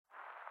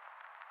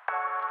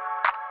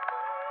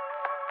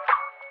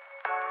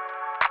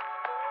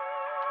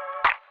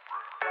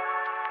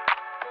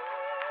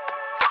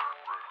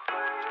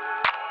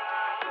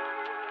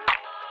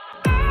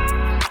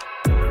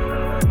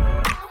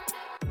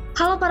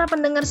para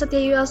pendengar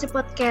setia ULC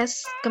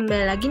Podcast.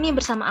 Kembali lagi nih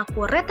bersama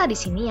aku Reta di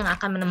sini yang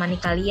akan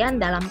menemani kalian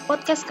dalam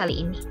podcast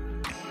kali ini.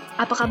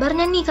 Apa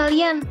kabarnya nih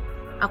kalian?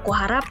 Aku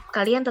harap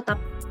kalian tetap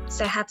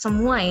sehat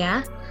semua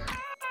ya.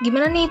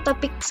 Gimana nih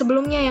topik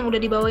sebelumnya yang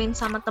udah dibawain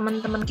sama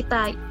teman-teman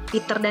kita,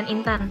 Peter dan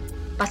Intan?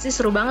 Pasti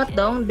seru banget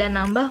dong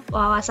dan nambah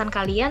wawasan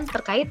kalian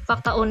terkait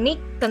fakta unik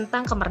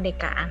tentang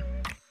kemerdekaan.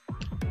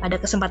 Pada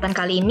kesempatan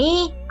kali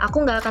ini,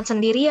 aku nggak akan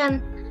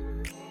sendirian.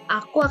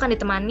 Aku akan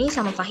ditemani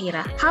sama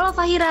Fahira. Halo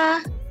Fahira.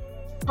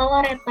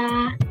 Halo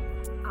Reta.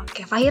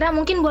 Oke, Fahira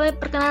mungkin boleh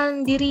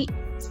perkenalan diri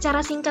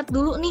secara singkat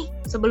dulu nih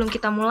sebelum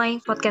kita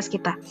mulai podcast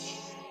kita.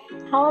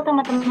 Halo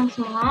teman-teman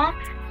semua.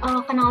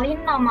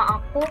 Kenalin, nama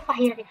aku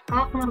Fahira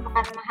Rifka. Aku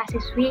merupakan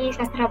mahasiswi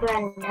sastra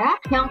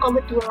Belanda yang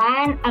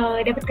kebetulan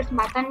dapat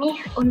kesempatan nih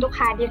untuk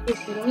hadir di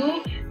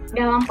sini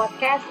dalam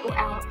podcast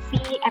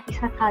ULC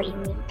episode kali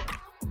ini.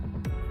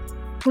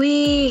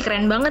 Wih,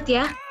 keren banget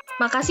ya.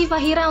 Makasih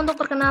Fahira untuk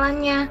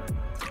perkenalannya.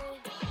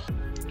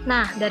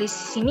 Nah, dari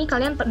sini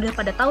kalian udah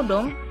pada tahu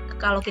dong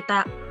kalau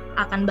kita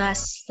akan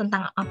bahas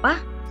tentang apa?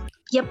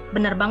 Yap,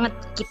 benar banget.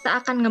 Kita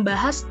akan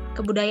ngebahas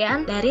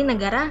kebudayaan dari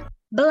negara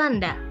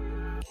Belanda.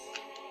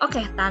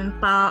 Oke,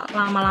 tanpa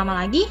lama-lama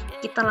lagi,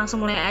 kita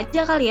langsung mulai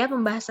aja kali ya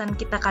pembahasan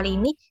kita kali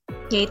ini,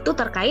 yaitu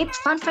terkait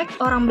fun fact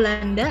orang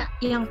Belanda.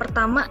 Yang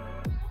pertama,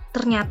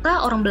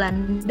 ternyata orang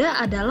Belanda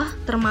adalah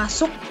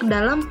termasuk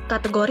dalam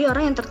kategori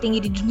orang yang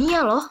tertinggi di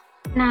dunia loh.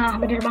 Nah,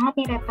 benar banget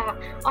nih Reta.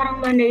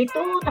 Orang Belanda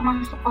itu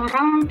termasuk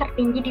orang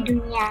tertinggi di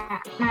dunia.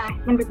 Nah,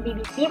 menurut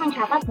BBC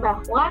mencatat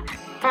bahwa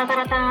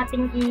rata-rata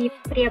tinggi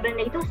pria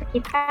Belanda itu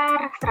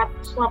sekitar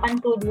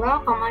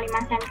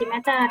 182,5 cm,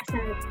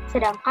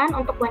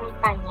 sedangkan untuk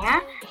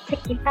wanitanya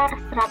sekitar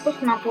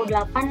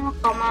 168,7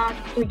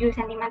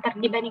 cm.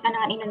 Dibandingkan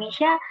dengan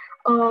Indonesia,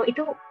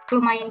 itu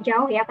lumayan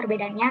jauh ya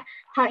perbedaannya.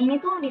 Hal ini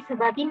tuh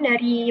disebabkan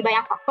dari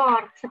banyak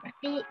faktor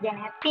seperti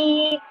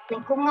genetik,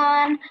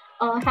 lingkungan,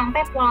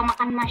 sampai pola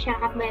makan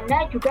masyarakat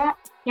Belanda juga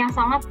yang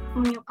sangat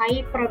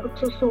menyukai produk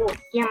susu,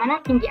 yang mana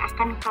tinggi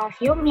akan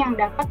kalsium yang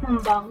dapat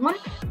membangun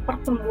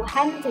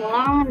pertumbuhan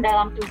tulang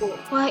dalam tubuh.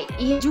 Wah,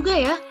 iya juga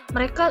ya.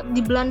 Mereka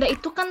di Belanda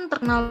itu kan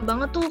terkenal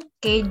banget tuh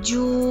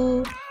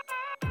keju.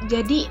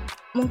 Jadi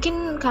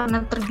mungkin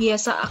karena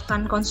terbiasa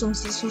akan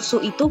konsumsi susu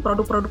itu,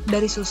 produk-produk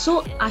dari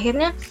susu,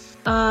 akhirnya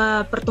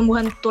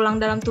pertumbuhan tulang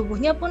dalam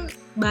tubuhnya pun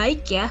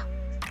baik ya.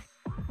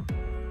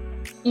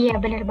 Iya,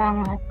 benar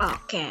banget.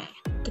 Oke,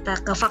 kita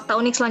ke fakta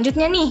unik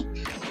selanjutnya nih,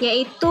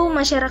 yaitu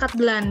masyarakat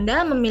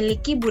Belanda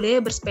memiliki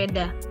budaya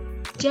bersepeda.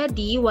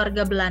 Jadi,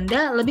 warga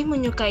Belanda lebih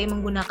menyukai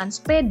menggunakan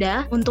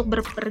sepeda untuk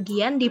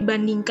berpergian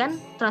dibandingkan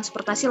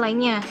transportasi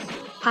lainnya.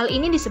 Hal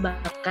ini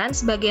disebabkan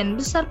sebagian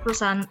besar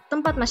perusahaan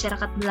tempat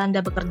masyarakat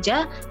Belanda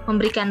bekerja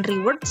memberikan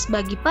rewards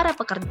bagi para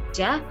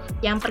pekerja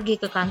yang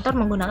pergi ke kantor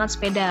menggunakan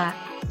sepeda.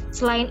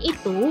 Selain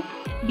itu,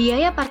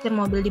 biaya parkir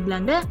mobil di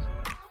Belanda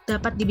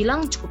dapat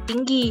dibilang cukup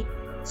tinggi,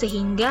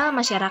 sehingga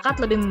masyarakat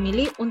lebih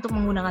memilih untuk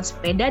menggunakan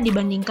sepeda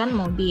dibandingkan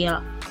mobil.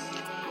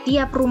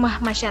 Tiap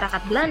rumah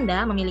masyarakat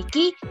Belanda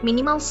memiliki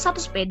minimal satu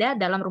sepeda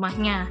dalam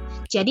rumahnya.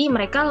 Jadi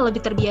mereka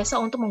lebih terbiasa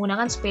untuk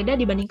menggunakan sepeda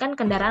dibandingkan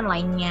kendaraan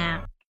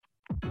lainnya.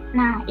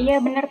 Nah, iya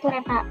benar tuh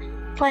Reta.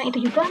 Selain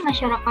itu juga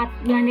masyarakat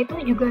Belanda itu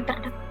juga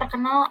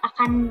terkenal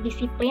akan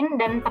disiplin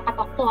dan tepat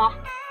waktu loh.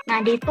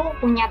 Nah, dia itu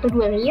punya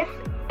to-do list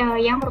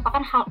yang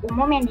merupakan hal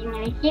umum yang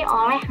dimiliki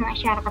oleh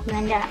masyarakat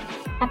Belanda.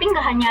 Tapi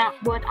nggak hanya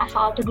buat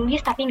asal to-do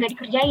list tapi nggak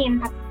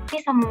dikerjain, tapi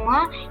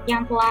semua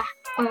yang telah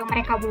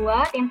mereka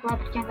buat, yang telah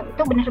tercantum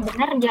itu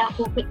benar-benar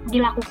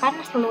dilakukan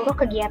seluruh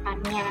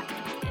kegiatannya.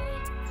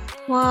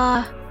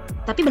 Wah,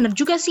 tapi benar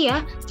juga sih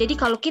ya. Jadi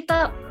kalau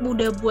kita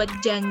udah buat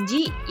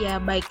janji, ya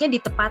baiknya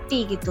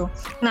ditepati gitu.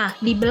 Nah,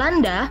 di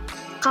Belanda,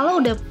 kalau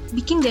udah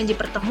bikin janji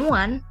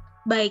pertemuan,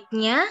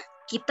 baiknya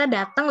kita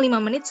datang 5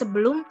 menit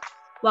sebelum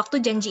waktu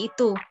janji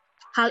itu.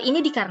 Hal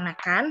ini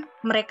dikarenakan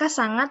mereka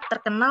sangat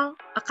terkenal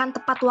akan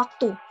tepat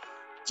waktu.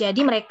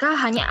 Jadi mereka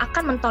hanya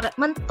akan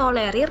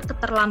mentolerir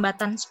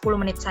keterlambatan 10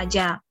 menit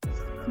saja.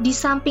 Di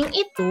samping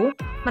itu,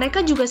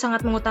 mereka juga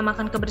sangat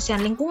mengutamakan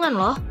kebersihan lingkungan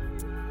loh.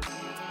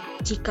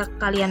 Jika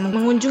kalian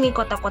mengunjungi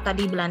kota-kota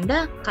di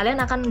Belanda, kalian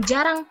akan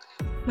jarang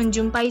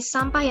menjumpai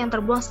sampah yang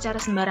terbuang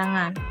secara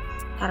sembarangan.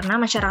 Karena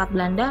masyarakat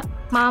Belanda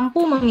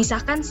mampu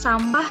memisahkan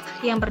sampah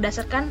yang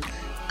berdasarkan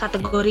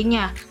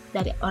kategorinya,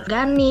 dari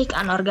organik,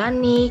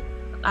 anorganik,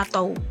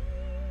 atau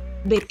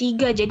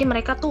B3. Jadi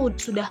mereka tuh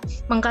sudah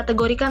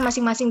mengkategorikan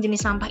masing-masing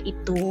jenis sampah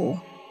itu.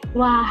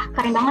 Wah,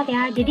 keren banget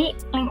ya. Jadi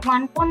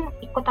lingkungan pun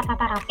ikut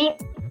tertata rapi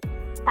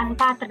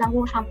tanpa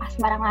terganggu sampah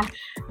sembarangan.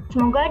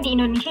 Semoga di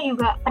Indonesia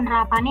juga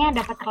penerapannya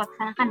dapat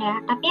terlaksanakan ya.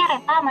 Tapi ya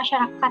Reta,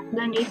 masyarakat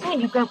Belanda itu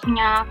juga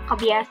punya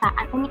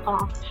kebiasaan unik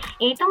loh.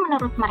 Yaitu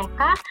menurut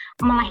mereka,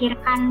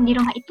 melahirkan di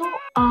rumah itu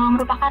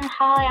merupakan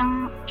hal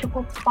yang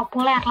cukup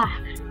populer lah.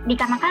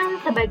 Dikarenakan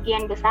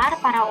sebagian besar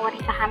para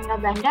wanita hamil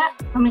Belanda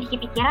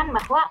memiliki pikiran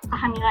bahwa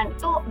kehamilan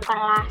itu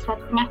bukanlah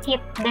suatu penyakit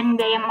dan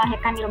biaya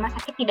melahirkan di rumah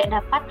sakit tidak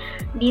dapat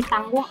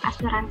ditanggung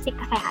asuransi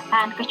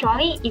kesehatan,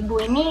 kecuali ibu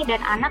ini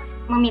dan anak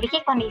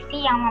memiliki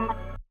kondisi yang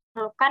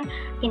memerlukan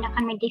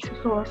tindakan medis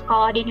khusus.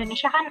 Kalau di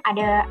Indonesia kan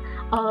ada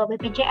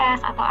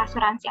BPJS atau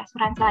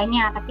asuransi-asuransi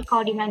lainnya, tapi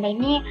kalau di Belanda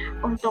ini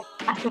untuk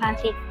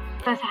asuransi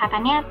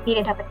kesehatannya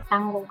tidak dapat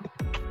ditanggung.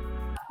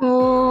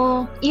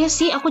 Oh, iya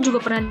sih, aku juga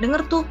pernah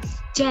dengar tuh.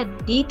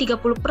 Jadi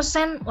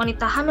 30%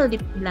 wanita hamil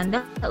di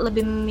Belanda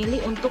lebih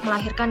memilih untuk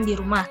melahirkan di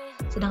rumah,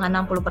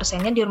 sedangkan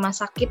 60%-nya di rumah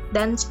sakit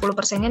dan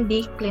 10%-nya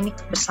di klinik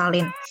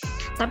bersalin.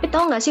 Tapi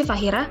tahu nggak sih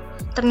Fahira,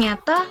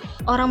 ternyata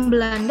orang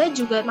Belanda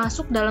juga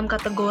masuk dalam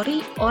kategori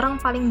orang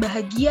paling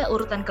bahagia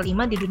urutan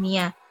kelima di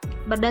dunia.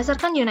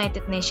 Berdasarkan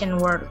United Nations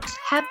World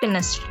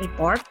Happiness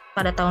Report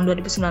pada tahun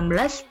 2019,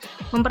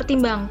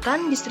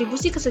 mempertimbangkan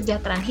distribusi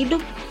kesejahteraan hidup,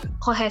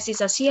 kohesi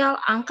sosial,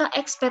 angka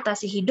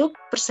ekspektasi hidup,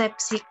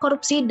 persepsi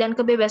korupsi, dan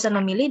kebebasan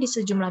memilih di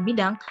sejumlah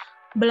bidang,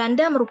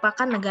 Belanda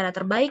merupakan negara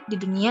terbaik di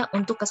dunia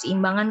untuk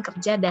keseimbangan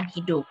kerja dan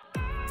hidup.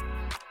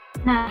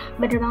 Nah,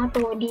 benar banget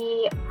tuh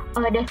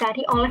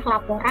didasari oleh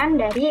laporan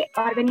dari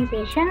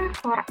Organization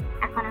for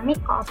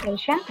Economic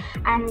Cooperation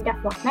and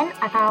Development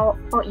atau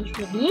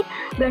OECD,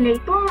 Belanda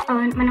itu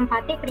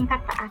menempati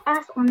peringkat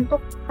teratas untuk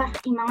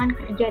keseimbangan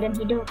kerja dan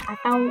hidup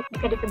atau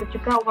bisa disebut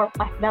juga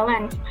work-life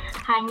balance.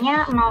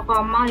 Hanya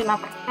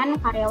 0,5%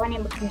 karyawan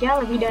yang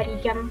bekerja lebih dari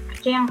jam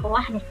kerja yang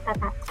telah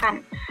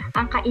ditetapkan.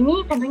 Angka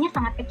ini tentunya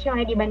sangat kecil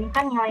ya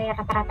dibandingkan nilai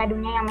rata-rata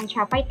dunia yang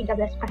mencapai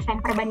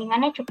 13%.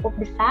 Perbandingannya cukup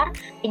besar,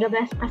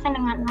 13%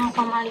 dengan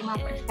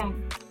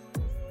 0,5%.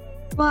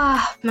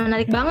 Wah,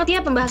 menarik banget ya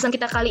pembahasan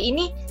kita kali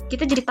ini.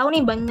 Kita jadi tahu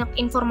nih banyak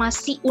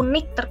informasi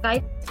unik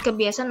terkait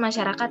kebiasaan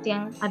masyarakat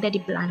yang ada di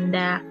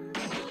Belanda.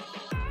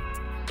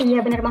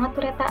 Iya, benar banget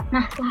tuh Reta.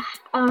 Nah, setelah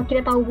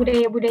kita tahu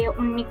budaya-budaya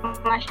unik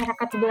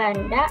masyarakat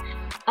Belanda,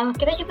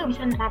 kita juga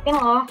bisa nerapin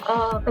loh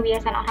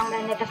kebiasaan orang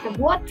Belanda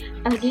tersebut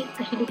di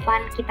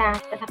kehidupan kita,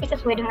 tetapi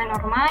sesuai dengan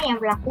norma yang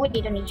berlaku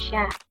di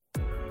Indonesia.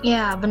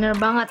 Ya, benar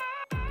banget.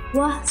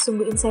 Wah,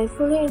 sungguh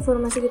insightful ya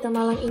informasi kita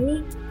malam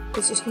ini,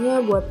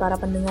 khususnya buat para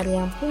pendengar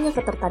yang punya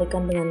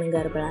ketertarikan dengan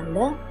negara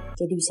Belanda,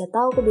 jadi bisa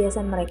tahu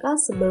kebiasaan mereka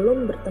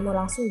sebelum bertemu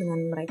langsung dengan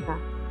mereka.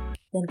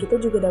 Dan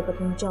kita juga dapat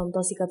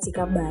mencontoh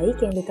sikap-sikap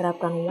baik yang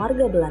diterapkan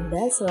warga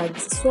Belanda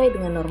selagi sesuai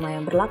dengan norma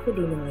yang berlaku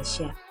di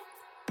Indonesia.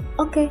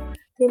 Oke,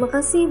 terima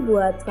kasih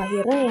buat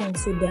Fahira yang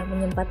sudah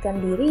menyempatkan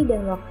diri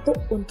dan waktu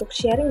untuk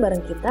sharing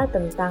bareng kita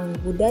tentang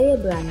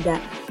budaya Belanda,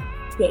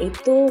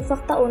 yaitu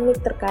fakta unik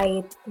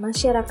terkait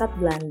masyarakat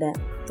Belanda.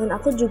 Dan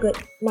aku juga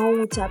mau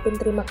ngucapin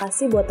terima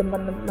kasih buat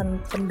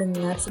teman-teman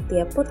pendengar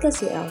setiap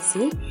podcast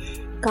ULC.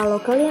 Kalau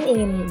kalian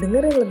ingin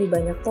dengerin lebih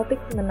banyak topik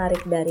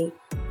menarik dari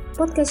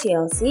podcast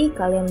ULC,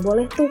 kalian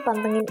boleh tuh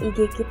pantengin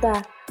IG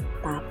kita.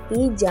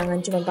 Tapi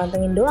jangan cuma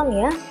pantengin doang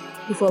ya,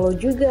 di-follow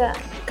juga.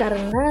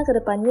 Karena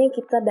kedepannya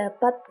kita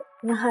dapat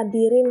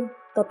ngehadirin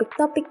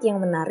topik-topik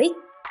yang menarik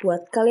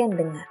buat kalian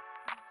dengar.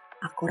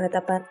 Aku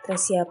Reta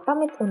Patricia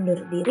pamit undur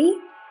diri,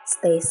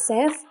 stay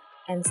safe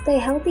and stay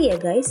healthy ya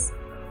guys.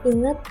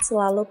 Ingat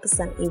selalu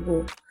pesan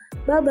ibu.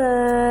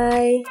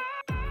 Bye-bye.